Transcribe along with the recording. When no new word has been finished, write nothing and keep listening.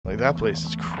Like, that place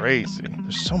is crazy.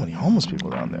 There's so many homeless people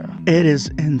down there. It is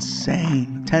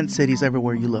insane. Tent cities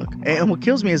everywhere you look. And what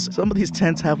kills me is some of these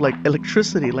tents have like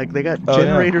electricity. Like they got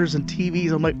generators and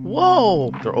TVs. I'm like,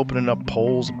 whoa. They're opening up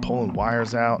poles and pulling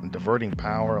wires out and diverting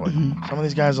power. Like, some of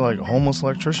these guys are like homeless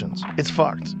electricians. It's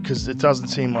fucked because it doesn't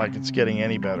seem like it's getting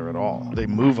any better at all. They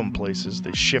move them places.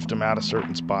 They shift them out of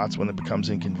certain spots when it becomes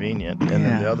inconvenient. And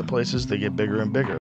then the other places, they get bigger and bigger.